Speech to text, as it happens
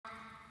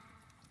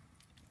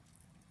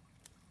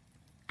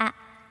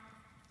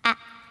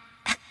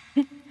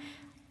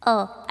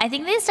Oh, I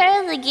think they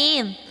started the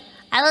game.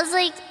 I was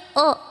like,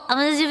 oh, I'm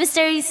gonna do this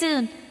very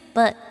soon.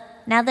 But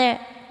now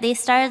they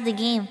started the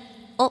game.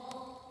 Oh,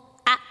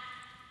 ah,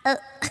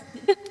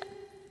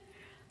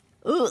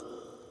 ooh.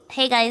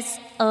 Hey guys,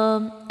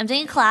 I'm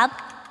doing a collab.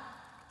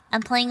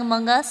 I'm playing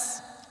Among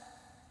Us.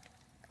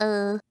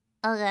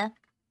 Okay.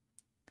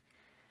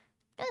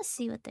 Let's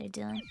see what they're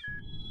doing.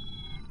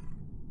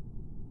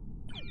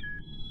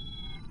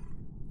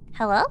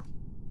 Hello?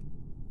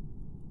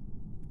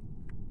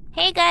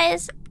 Hey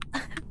guys.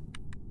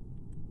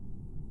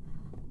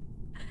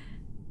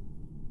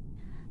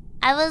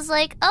 I was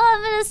like, oh,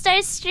 I'm gonna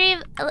start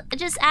stream.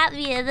 Just at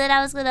me, and then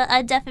I was gonna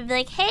undef and be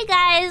like, hey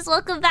guys,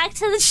 welcome back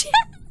to the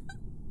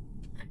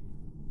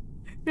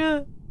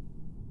channel.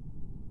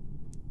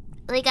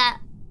 Like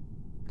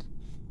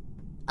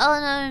oh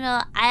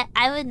no.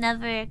 I would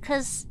never,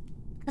 cause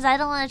I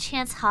don't want to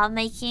chance hot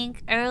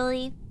making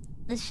early.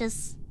 It's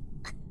just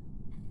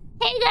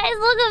hey guys,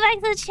 welcome back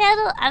to the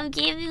channel. I'm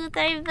gaming with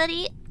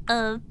everybody.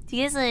 Do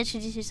you guys want to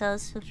introduce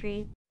yourselves? Feel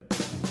free.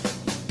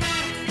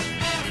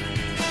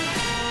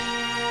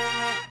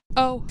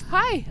 Oh,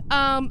 hi.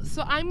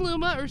 So I'm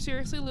Luma, or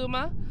seriously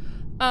Luma.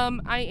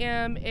 I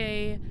am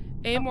a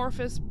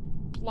amorphous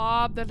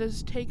blob that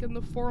has taken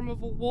the form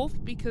of a wolf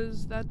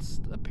because that's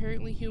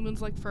apparently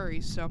humans like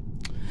furries, so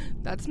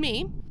that's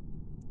me.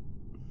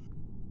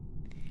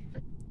 Yeah.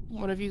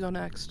 One of you go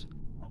next.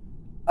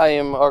 I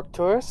am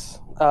Arcturus.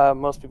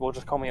 Most people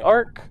just call me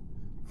Arc.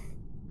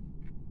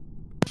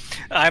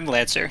 I'm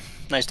Lancer.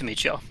 Nice to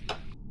meet y'all.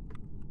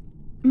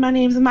 My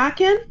name's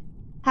Makin.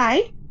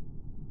 Hi.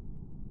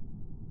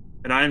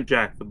 And I am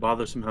Jack, the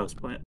bothersome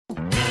houseplant.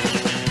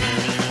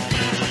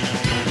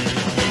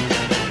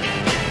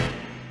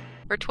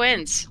 We're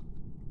twins.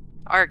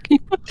 Arc.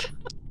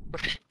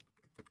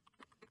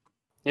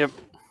 Yep.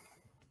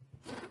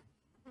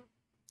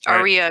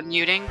 Are we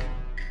muting?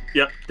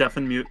 Yep, deaf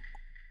and mute.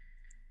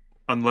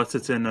 Unless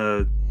it's in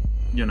a,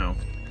 you know.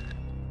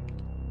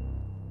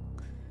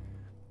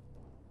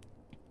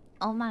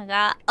 Oh my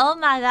god. Oh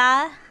my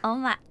god. Oh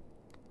my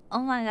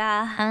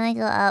god. I'm gonna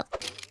go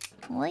up.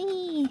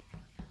 Whee.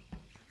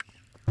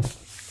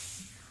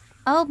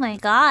 Oh my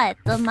god.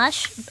 The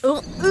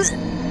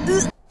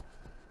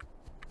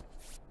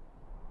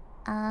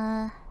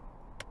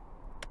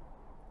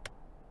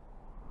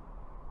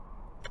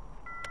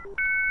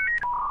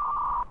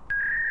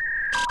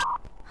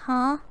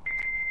Huh?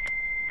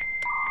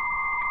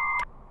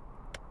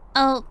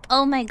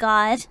 Oh my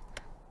god.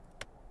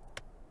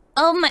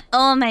 Oh my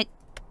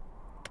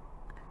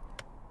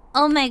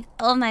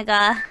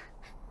god.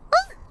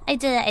 I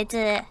did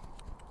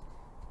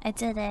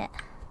it.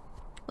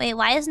 Wait,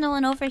 why is no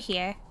one over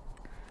here?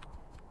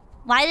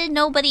 Why did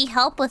nobody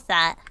help with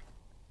that?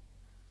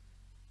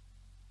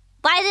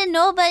 Why did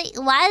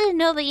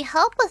nobody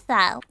help with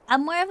that?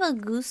 I'm more of a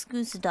goose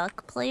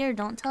duck player.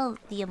 Don't tell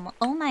the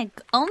oh my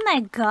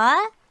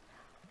god.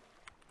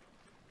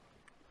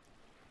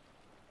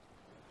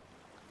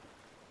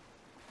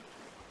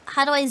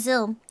 How do I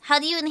zoom? How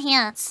do you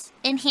enhance?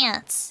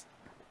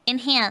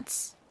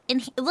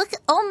 Look,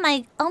 oh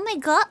my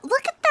god,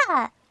 look at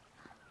that!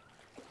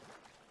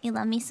 You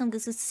love me some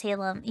Goose Goose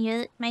Salem.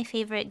 You're my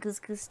favorite Goose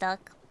Goose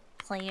Duck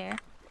player.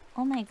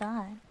 Oh my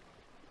god.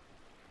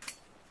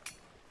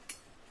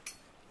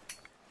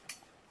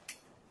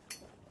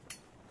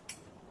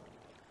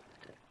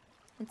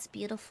 It's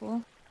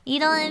beautiful. You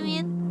know what I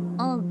mean?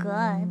 Oh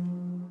god.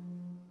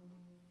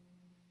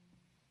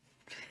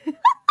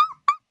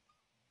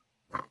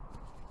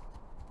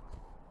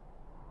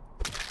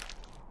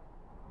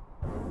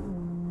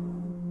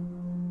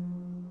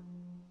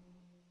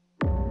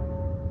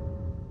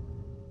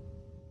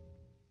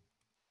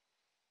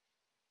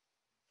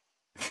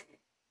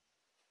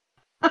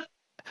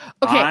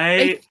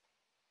 Okay.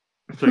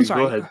 Sorry, I'm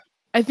sorry. go ahead.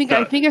 I think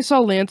I saw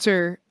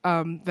Lancer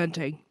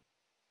venting.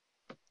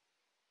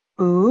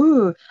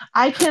 Ooh,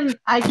 I can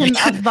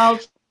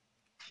vouch.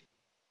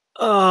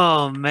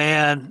 Oh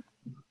man,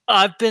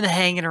 I've been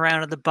hanging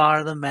around at the bottom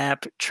of the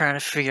map trying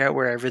to figure out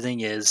where everything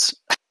is.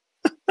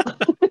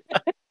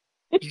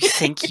 You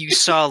think you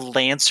saw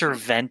Lancer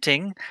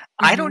venting?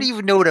 I don't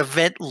even know what a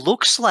vent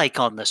looks like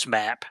on this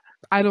map.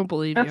 I don't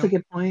believe you. That's a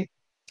good point.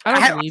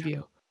 I don't believe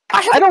you.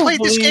 I haven't don't played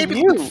this believe game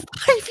you. in 5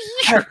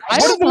 years. What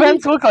do the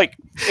vents look like?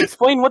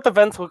 Explain what the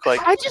vents look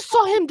like. I just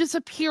saw him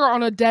disappear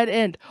on a dead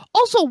end.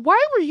 Also,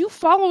 why were you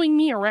following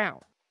me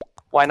around?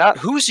 Why not?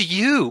 Who's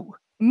you?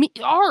 Me,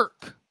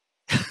 Arc.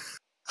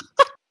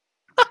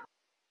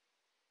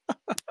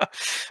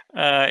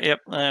 Yep.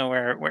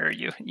 Where are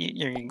you?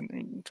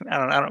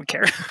 I don't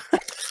care.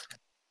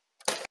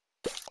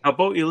 How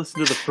about you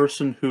listen to the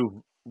person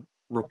who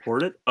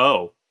reported?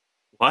 Oh,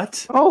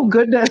 what? Oh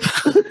goodness.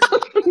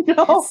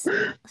 No.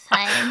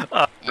 Fine.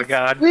 Oh my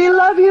god. We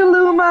love you,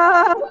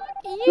 Luma.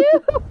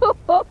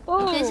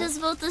 This is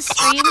both the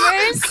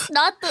streamers,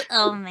 not the.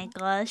 Oh my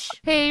gosh.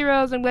 Hey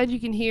Rose, I'm glad you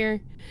can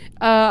hear.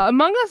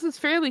 Among Us is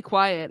fairly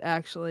quiet,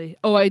 actually.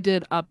 Oh, I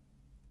did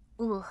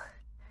Ooh.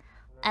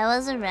 I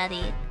wasn't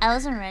ready. I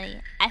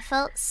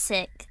felt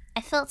sick. I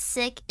felt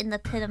sick in the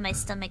pit of my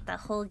stomach the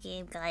whole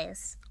game,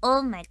 guys.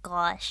 Oh my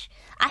gosh.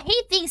 I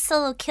hate being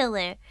solo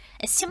killer.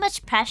 It's too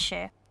much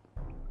pressure.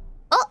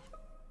 Oh!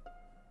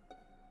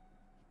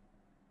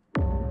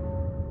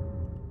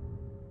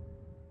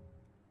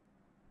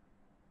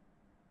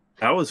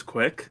 That was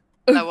quick.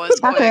 That was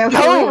quick. Okay, okay.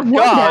 Oh What's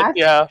god, that?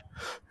 yeah.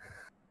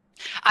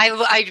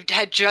 I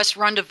had just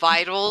run to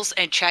vitals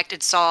and checked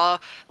and saw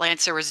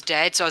Lancer was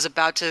dead, so I was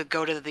about to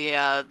go to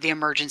the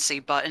emergency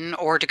button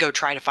or to go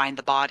try to find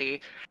the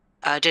body.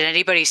 Did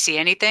anybody see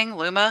anything,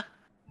 Luma?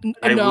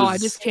 I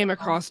just came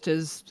across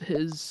his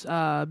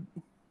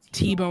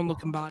T-bone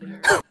looking body.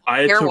 I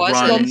had Where to was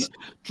run. it?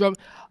 Drum.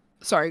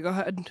 Sorry, go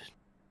ahead.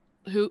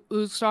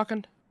 Who's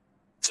talking?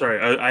 Sorry,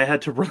 I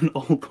had to run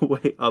all the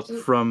way up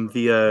from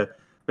the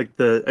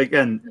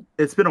again.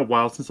 It's been a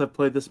while since I've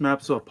played this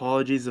map, so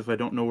apologies if I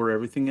don't know where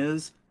everything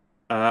is.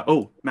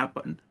 Map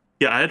button.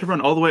 Yeah, I had to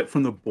run all the way up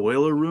from the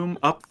boiler room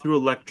up through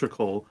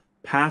electrical,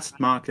 past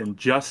Makin,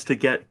 just to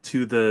get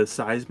to the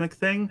seismic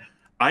thing.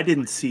 I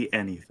didn't see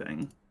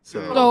anything.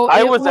 So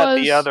I was at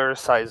the other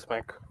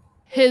seismic.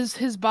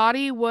 His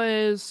body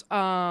was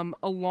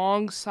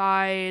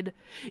alongside.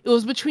 It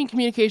was between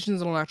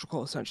communications and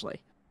electrical,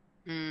 essentially.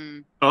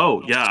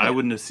 Oh, yeah, I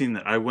wouldn't have seen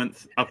that. I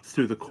went up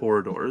through the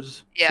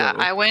corridors. Yeah, so.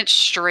 I went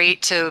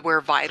straight to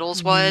where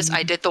vitals was.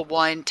 I did the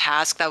one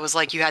task that was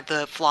like you had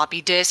the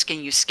floppy disk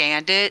and you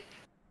scanned it.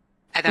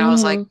 And then I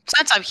was like,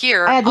 since I'm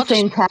here, I had the I'll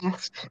same just...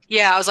 task.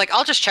 Yeah, I was like,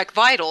 I'll just check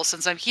vitals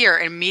since I'm here.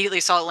 And immediately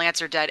saw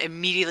Lancer dead,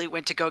 immediately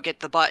went to go get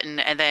the button,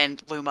 and then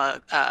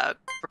Luma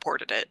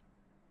reported it.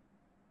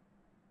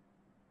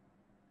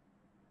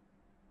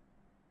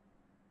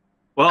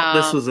 Well,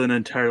 this was an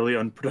entirely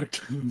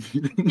unproductive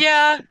meeting.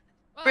 Yeah,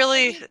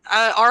 really.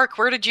 Ark,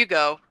 where did you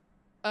go?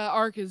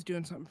 Ark is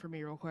doing something for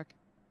me real quick.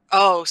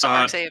 Oh, so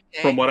Ark's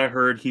AFK? From what I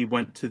heard, he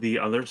went to the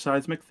other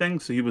seismic thing,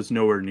 so he was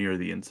nowhere near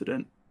the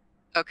incident.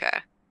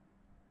 Okay.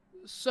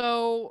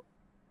 So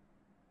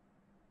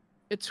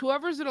it's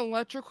whoever's in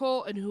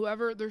electrical and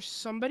whoever. There's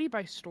somebody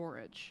by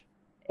storage.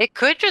 It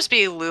could just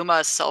be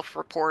Luma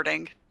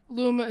self-reporting.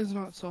 Luma is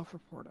not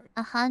self-reporting.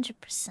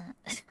 100%.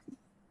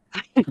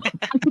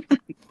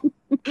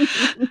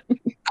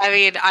 I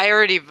mean, I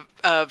already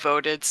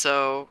voted,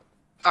 so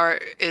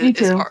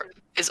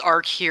is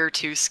Ark here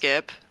to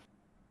skip?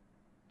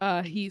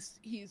 He's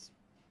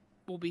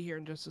we'll be here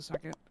in just a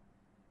second.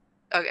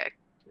 Okay,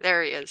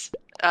 there he is.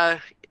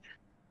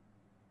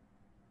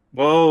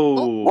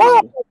 Whoa! Whoa!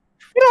 I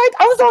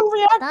was on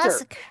reactor.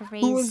 That's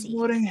crazy. Who was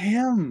voting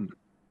him?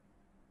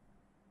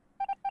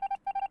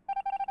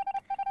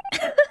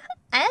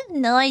 I have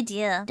no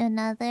idea.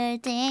 Another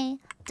day.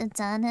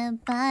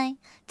 Bye.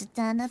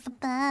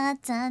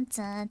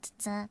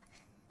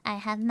 I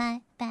have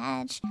my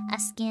badge. I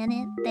scan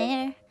it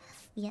there.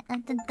 Yeah.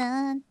 Dun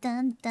dun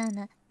dun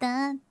dun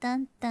dun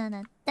dun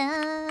dun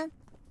dun.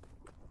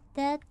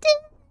 Da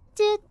do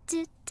do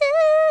do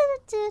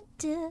do do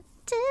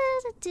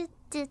do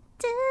do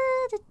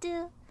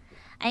do.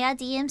 I got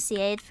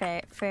DMCA'd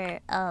for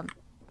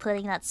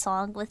putting that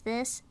song with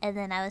this, and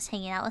then I was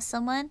hanging out with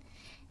someone,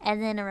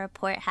 and then a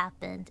report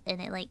happened,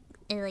 and it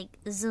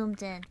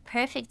zoomed in.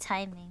 Perfect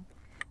timing.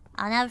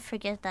 I'll never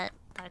forget that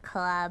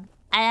collab.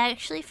 I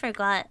actually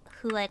forgot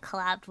who I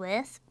collabed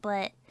with,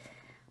 but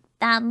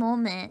that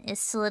moment is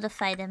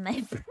solidified in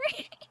my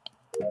brain.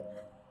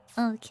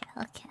 Okay.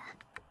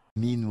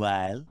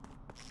 Meanwhile.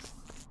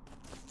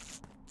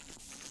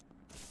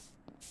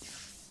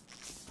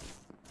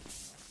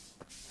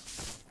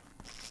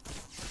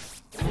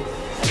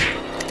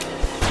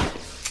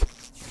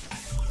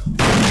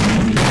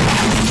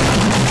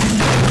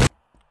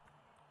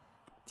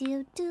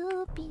 Oh!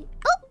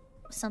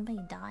 Somebody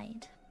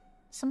died.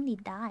 Somebody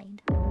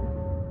died.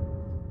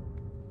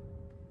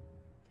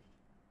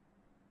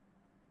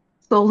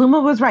 So Luma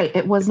was right.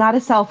 It was not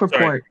a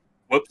self-report.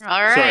 Whoops.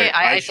 All right, Sorry,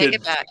 I take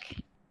it back.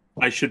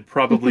 I should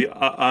probably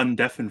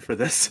undeafen for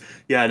this.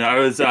 Yeah, no, I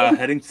was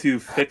heading to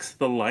fix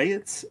the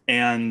lights,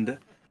 and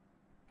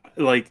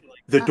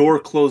the door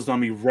closed on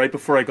me right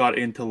before I got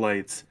into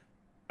lights,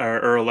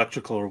 or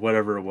electrical, or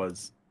whatever it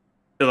was.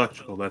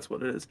 Electrical, that's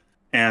what it is.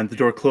 And the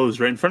door closed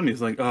right in front of me.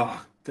 It's like,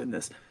 oh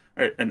goodness!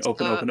 All right, and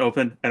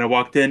open, and I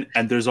walked in,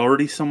 and there's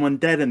already someone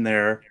dead in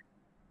there.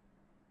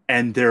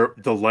 And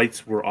the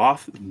lights were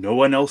off. No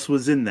one else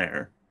was in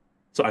there.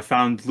 So I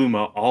found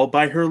Luma all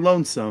by her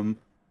lonesome.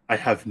 I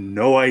have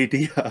no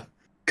idea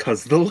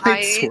because the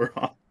lights were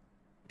off.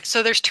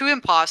 So there's 2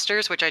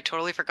 imposters, which I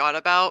totally forgot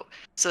about.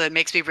 So that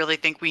makes me really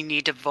think we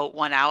need to vote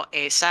one out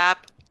ASAP.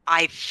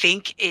 I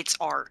think it's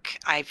Ark.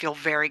 I feel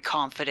very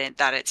confident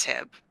that it's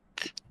him.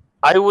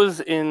 I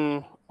was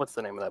in, what's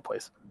the name of that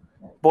place?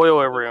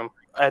 Boiler room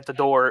at the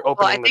door,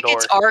 opening the door. I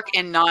think it's Ark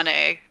and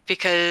Nane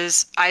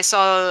because I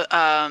saw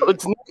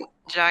It's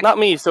Jack. not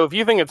me, so if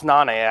you think it's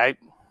Nane,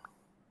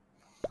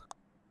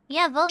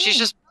 Yeah, vote She's me.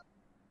 just.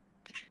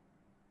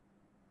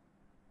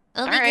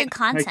 It'll be Alright. good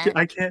content.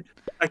 I can't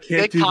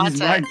Good do these content.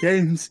 mind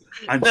games.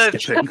 I'm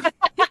skipping.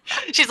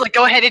 She's like,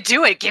 go ahead and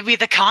do it. Give me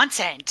the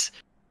content.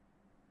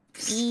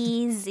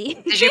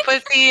 Easy. Did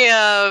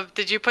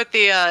you put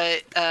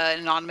the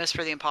anonymous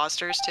for the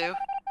imposters too?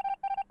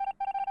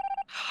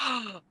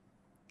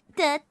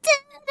 Da, da,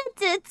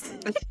 da,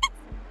 da.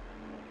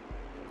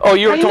 Oh,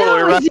 you're I know totally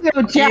it right.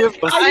 was you,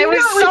 Jeff. I was knew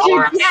it so you,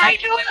 right. Jeff. I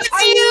knew it was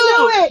I you.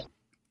 knew it.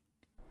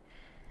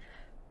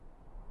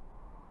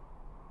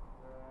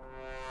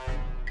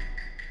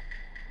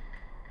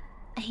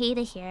 I hate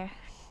it here.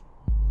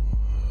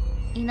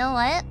 You know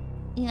what?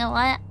 You know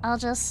what? I'll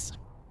just...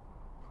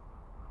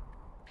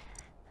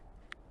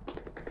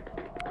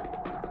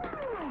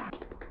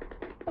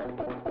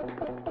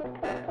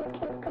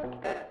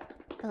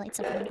 The lights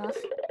are turned off.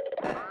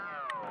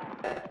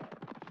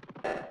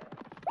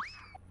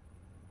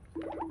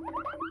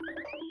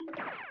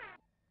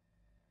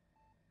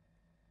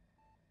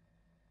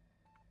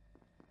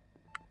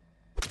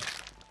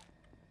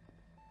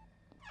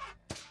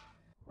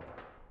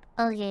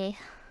 Okay.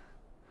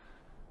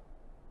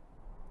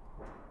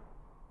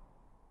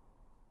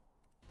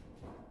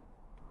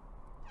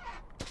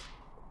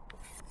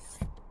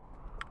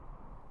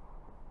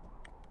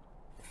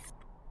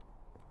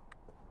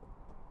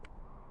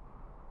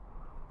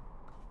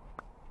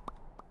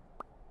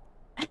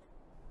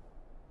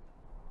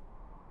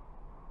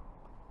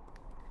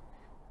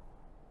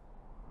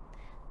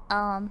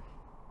 Um.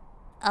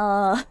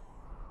 Uh.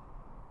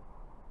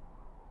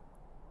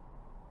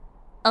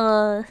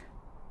 Uh.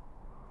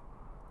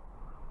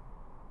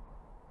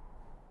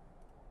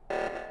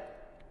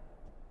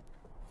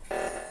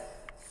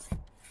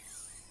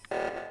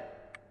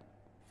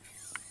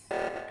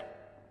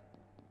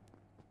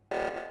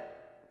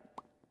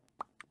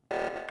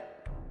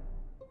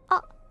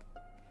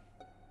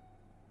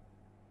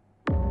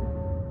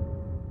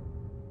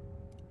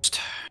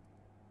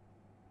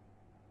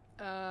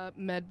 Oh.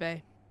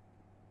 Medbay.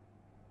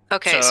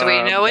 Okay, so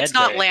we know it's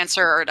not Medbay.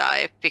 Lancer or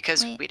I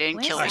because Wait, we didn't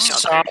where's kill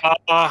that? each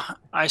other.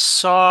 I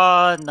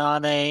saw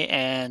Nane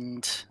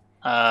and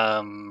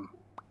Makin.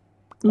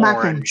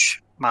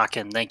 Orange.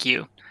 Makin, thank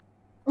you.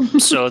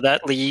 So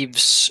that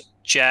leaves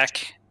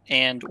Jack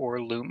and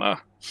or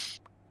Luma.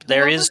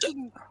 There Whoever is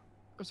can-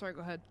 Oh, sorry,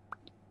 go ahead.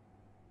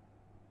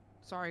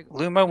 Sorry.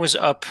 Luma was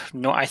up.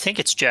 No, I think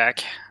it's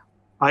Jack.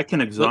 I can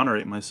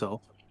exonerate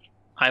myself.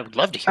 I would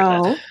love to hear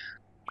Oh. that.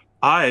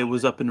 I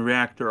was up in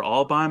reactor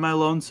all by my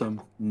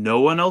lonesome.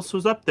 No one else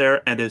was up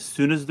there, and as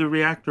soon as the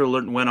reactor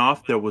alert went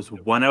off, there was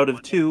 1 out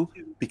of 2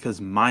 because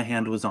my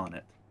hand was on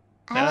it.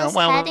 I was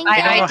well, heading I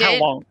there. don't know how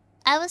did- long.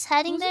 I was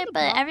heading Who's there, in the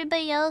but block?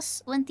 everybody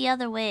else went the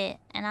other way,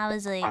 and I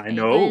was like, I "Are you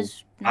know.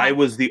 guys I not-"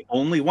 was the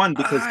only one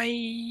because Because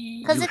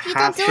you if you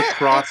don't have do to it,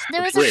 cross there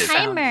the was bridge. a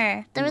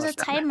timer. There was a Left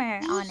down timer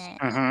on it.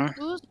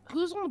 Mm-hmm.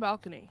 Who's on the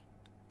balcony?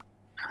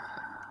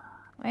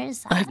 Where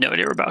is I have that? no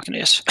idea where balcony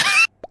is.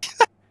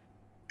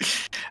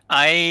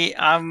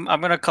 I'm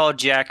gonna call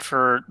Jack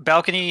for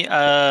balcony.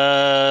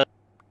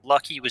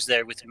 Lucky was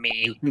there with me.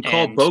 You can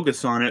call and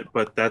bogus on it,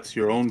 but that's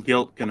your own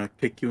guilt gonna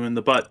kick you in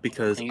the butt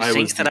because You I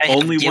think was that the I have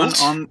only one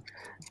guilt? on.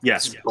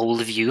 Yes, all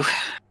of you.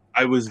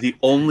 I was the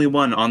only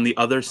one on the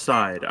other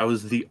side. I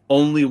was the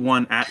only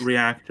one at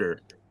reactor.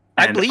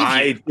 I And believe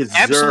you. deserve-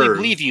 Absolutely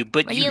believe you,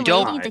 but Were you you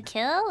don't. waiting to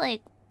kill?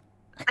 Like,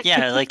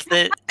 Yeah, like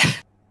the.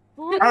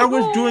 I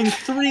was doing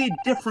 3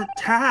 different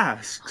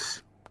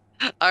tasks.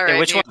 All right. Yeah,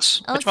 which dude.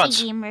 ones? oh, Which it's a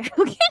ones? gamer.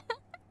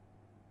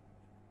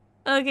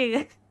 Okay,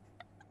 good.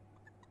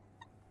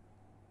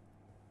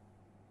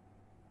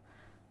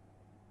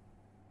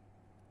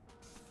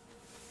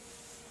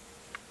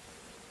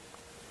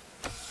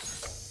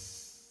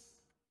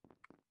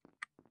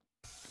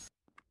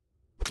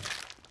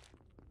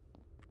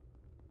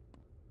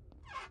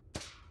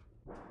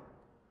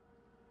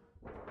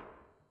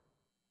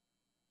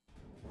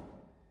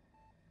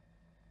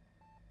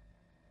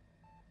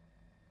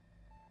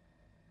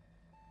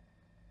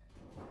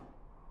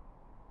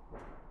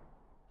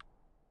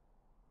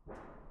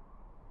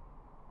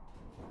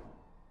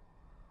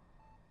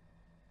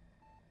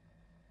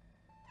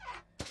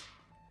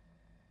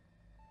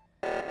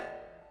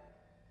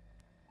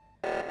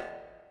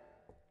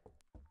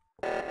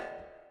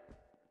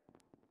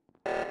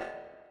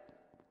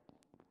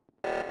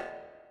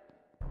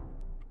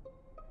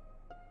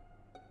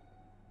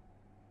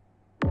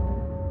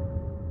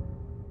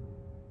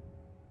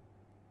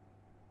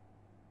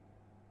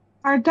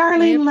 Our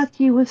darling Lance-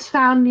 Lucky was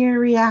found near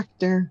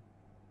reactor.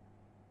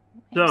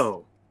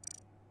 So,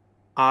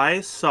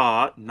 I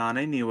saw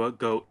Nane Niwa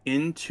go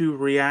into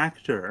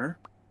reactor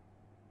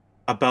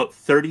about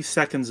 30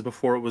 seconds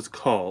before it was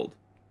called.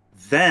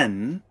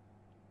 Then,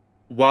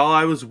 while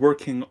I was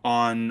working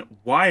on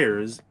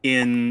wires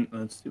in,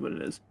 let's see what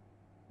it is,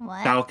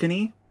 What?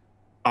 balcony,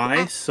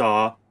 I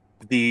saw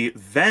the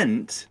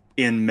vent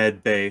in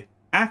medbay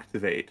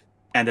activate.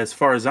 And as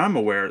far as I'm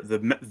aware, the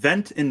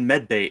vent in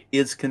medbay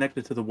is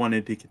connected to the 1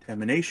 in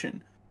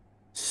decontamination.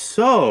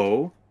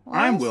 So,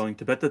 I'm What? willing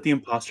to bet that the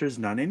imposter is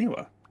Nane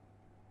Niwa.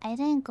 I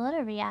didn't go to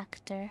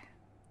reactor.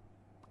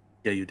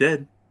 Yeah, you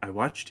did. I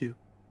watched you.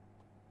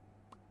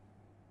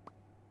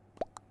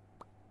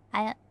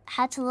 I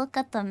had to look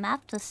at the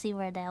map to see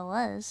where that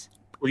was.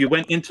 Well, you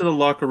went into the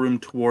locker room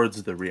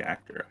towards the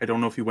reactor. I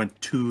don't know if you went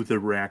to the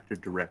reactor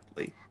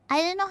directly. I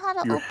didn't know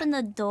how to open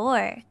the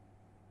door.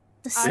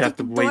 The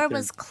stupid door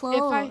was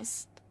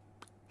closed.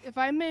 If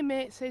I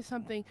may say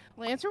something,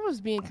 Lancer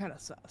was being kind of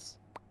sus.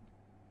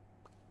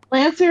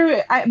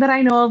 Lancer, that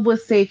I know of,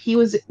 was safe. He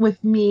was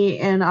with me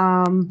in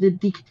the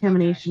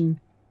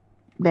decontamination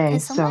bay. Can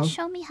someone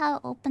show me how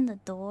to open the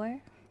door?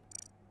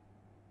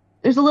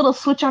 There's a little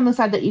switch on the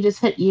side that you just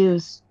hit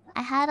use.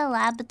 I had a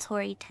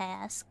laboratory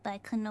task, but I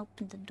couldn't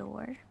open the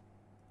door.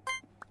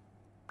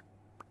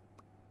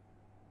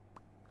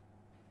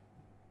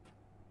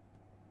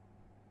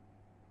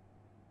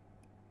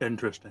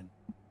 Interesting.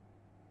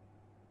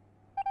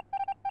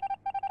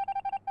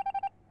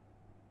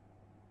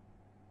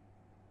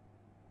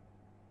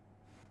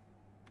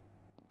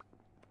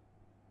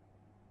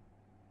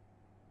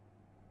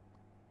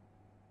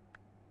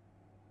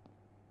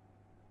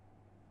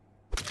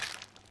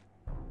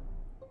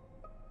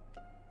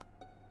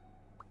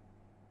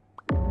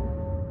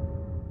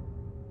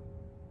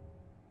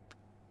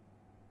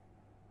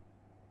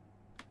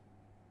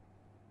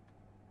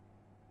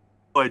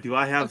 Boy, do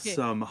I have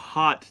some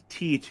hot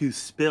tea to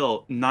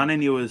spill.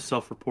 Nane is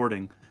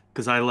self-reporting,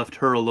 because I left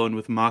her alone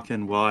with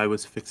Makin while I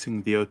was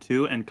fixing the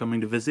O2 and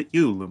coming to visit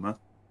you, Luma.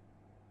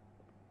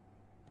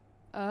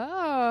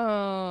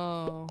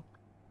 Oh.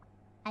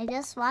 I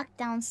just walked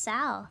down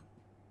south.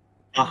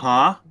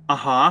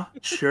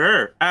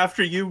 Sure.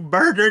 After you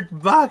murdered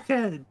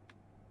Makin.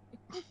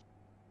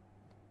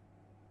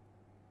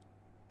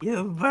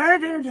 You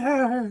murdered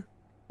her.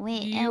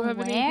 Wait, Do you have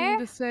where? anything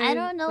to say, I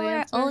don't know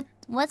Lancer?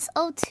 what's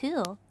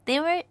O2? They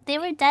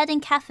were dead in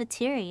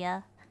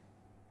cafeteria.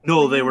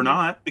 No, they were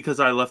not, because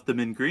I left them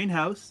in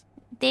greenhouse.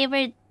 They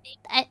were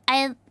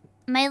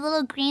my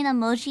little green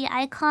emoji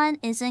icon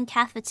is in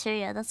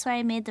cafeteria. That's where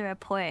I made the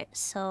report.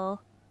 So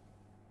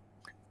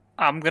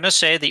I'm gonna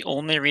say the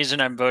only reason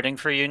I'm voting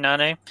for you,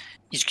 Nane,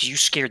 is because you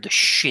scared the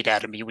shit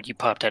out of me when you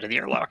popped out of the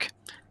airlock.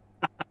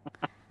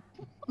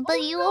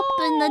 But you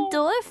opened the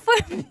door for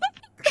me.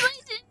 I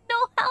didn't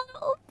know how to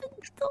open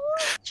the door.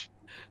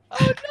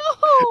 Oh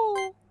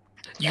no!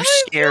 You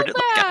scared. So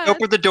Like, I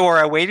opened the door.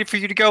 I waited for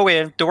you to go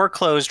in. Door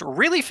closed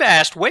really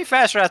fast, way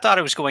faster than I thought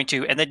it was going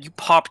to, and then you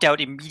popped out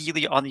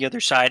immediately on the other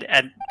side,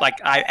 and like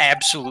I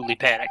absolutely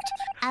panicked.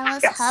 I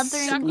was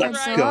hovering the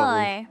Let's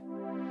door.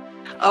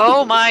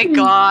 Oh my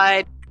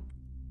god.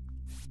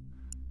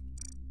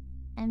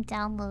 I'm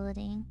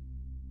downloading.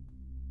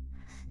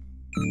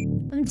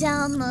 I'm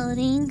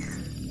downloading.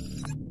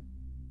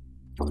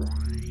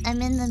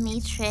 I'm in the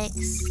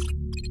Matrix.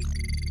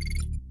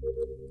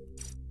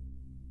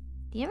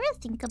 Do you ever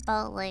think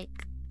about, like,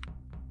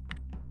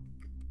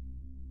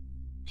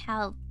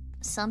 how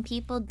some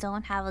people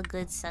don't have a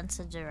good sense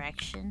of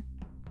direction?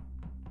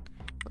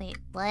 Wait,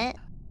 what?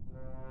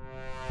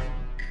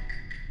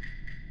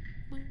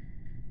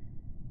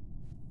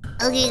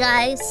 Okay,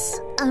 guys.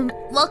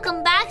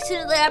 Welcome back to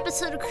another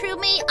episode of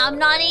Crewmate. I'm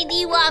Nane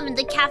Niwa. I'm in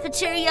the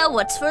cafeteria.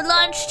 What's for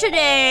lunch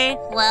today?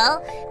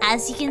 Well,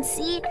 as you can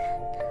see,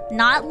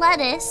 not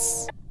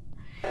lettuce.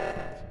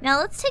 Now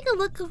let's take a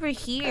look over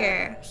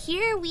here.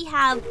 Here we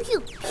have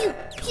pew, pew,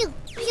 pew,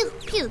 pew,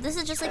 pew. This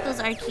is just like those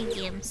arcade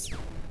games.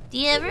 Do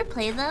you ever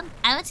play them?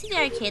 I went to the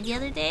arcade the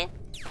other day,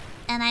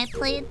 and I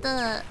played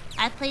the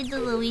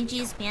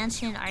Luigi's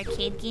Mansion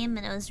arcade game,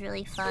 and it was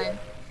really fun.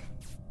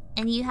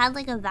 And you had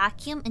like a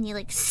vacuum, and you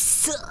like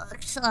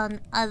sucked on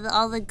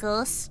all the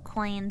ghost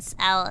coins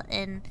out,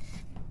 and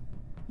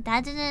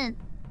that didn't.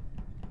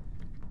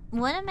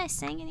 What am I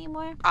saying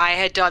anymore? I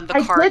had done the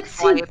I card did see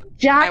swipe.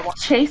 Jack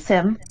chase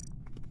him.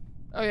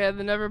 Oh yeah,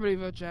 then everybody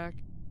vote Jack.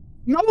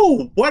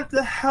 No, what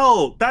the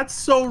hell? That's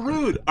so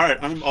rude. All right,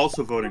 I'm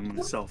also voting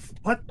myself.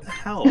 What the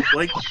hell?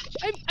 Like,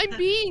 I'm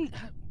being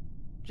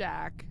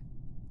Jack.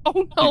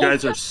 Oh no! you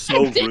guys are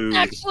so I didn't rude.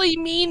 actually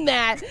mean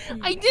that.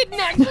 I didn't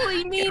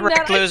actually mean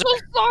Correct, that. I'm loser. so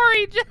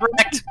sorry, Jack.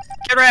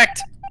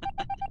 Correct.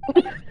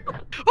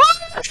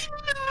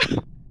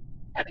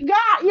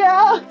 Got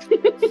ya!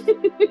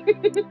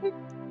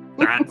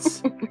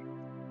 That's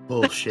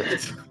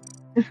bullshit.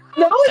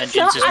 No, it's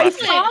Vengeance not. is I my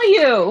saw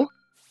you.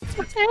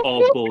 It's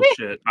all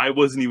bullshit. I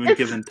wasn't even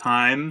given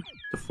time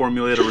to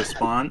formulate a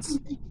response.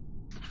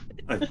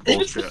 That's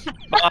bullshit.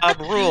 Mob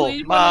rule.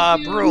 Wait, what Mob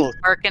did you- rule.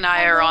 Mark and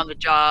I are on the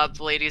job,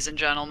 ladies and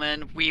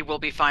gentlemen. We will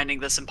be finding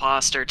this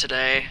imposter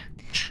today.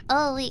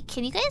 Oh wait,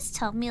 can you guys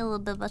tell me a little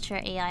bit about your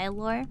AI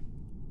lore?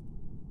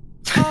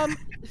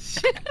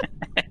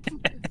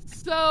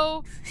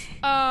 So,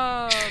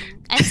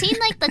 I've seen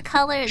like the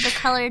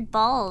colored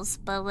balls,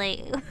 but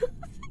like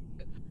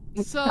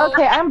so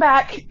Okay, I'm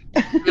back.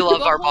 We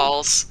love our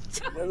balls.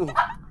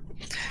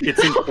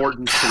 It's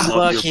important to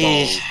love Lucky.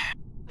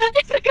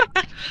 your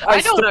balls.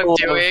 I know what I'm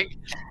doing.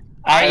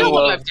 I know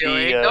what I'm love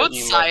doing. the, Don't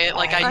emo- sigh it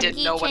like I Lucky,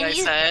 didn't know what can I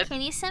you- said.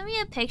 Can you send me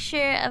a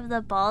picture of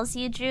the balls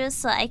you drew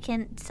so I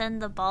can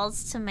send the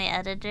balls to my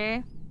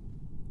editor?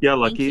 Yeah,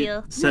 Lucky.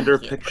 you. Send her a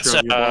Thank you. picture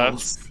of your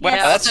balls. Well,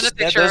 Yeah, that's send a just,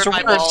 picture those of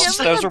are my words. balls.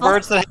 Those are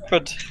words that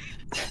happened.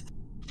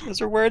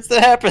 Those are words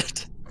that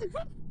happened.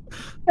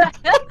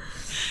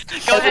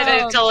 Go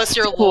ahead and tell us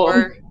your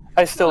lore.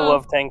 I still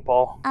love Tank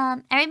Ball.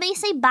 Everybody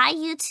say bye,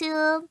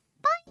 YouTube.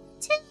 Bye,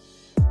 YouTube.